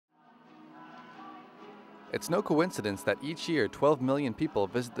It's no coincidence that each year 12 million people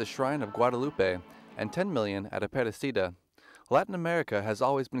visit the shrine of Guadalupe and 10 million at Aparecida. Latin America has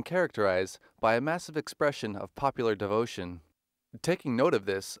always been characterized by a massive expression of popular devotion. Taking note of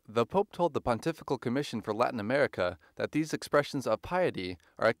this, the Pope told the Pontifical Commission for Latin America that these expressions of piety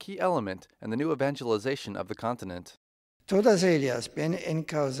are a key element in the new evangelization of the continent. Todas ellas, bien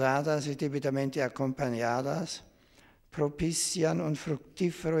encausadas y debidamente acompañadas, propician un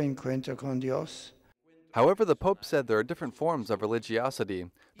fructífero encuentro con Dios. However, the Pope said there are different forms of religiosity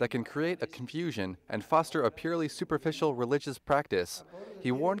that can create a confusion and foster a purely superficial religious practice.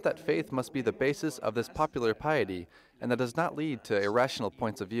 He warned that faith must be the basis of this popular piety and that does not lead to irrational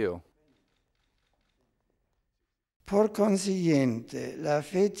points of view. Por consiguiente, la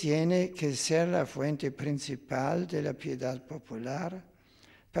fe tiene que ser la fuente principal de la piedad popular,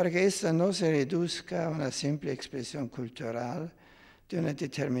 para que ésta no se reduzca a una simple expresión cultural de una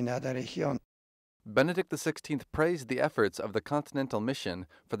determinada región. Benedict XVI praised the efforts of the Continental Mission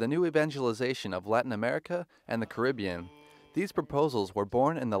for the new evangelization of Latin America and the Caribbean. These proposals were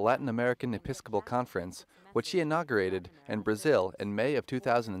born in the Latin American Episcopal Conference, which he inaugurated in Brazil in May of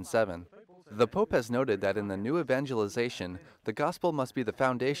 2007. The Pope has noted that in the new evangelization, the gospel must be the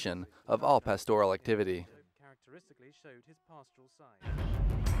foundation of all pastoral activity. Characteristically showed his pastoral side.